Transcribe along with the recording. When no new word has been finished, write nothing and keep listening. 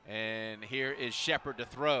here is Shepard to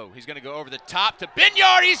throw. He's going to go over the top to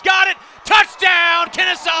Benyard. He's got it. Touchdown,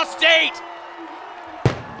 Kennesaw State.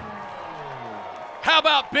 How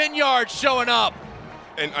about Benyard showing up?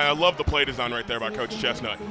 And I love the play design right there by Coach Chestnut.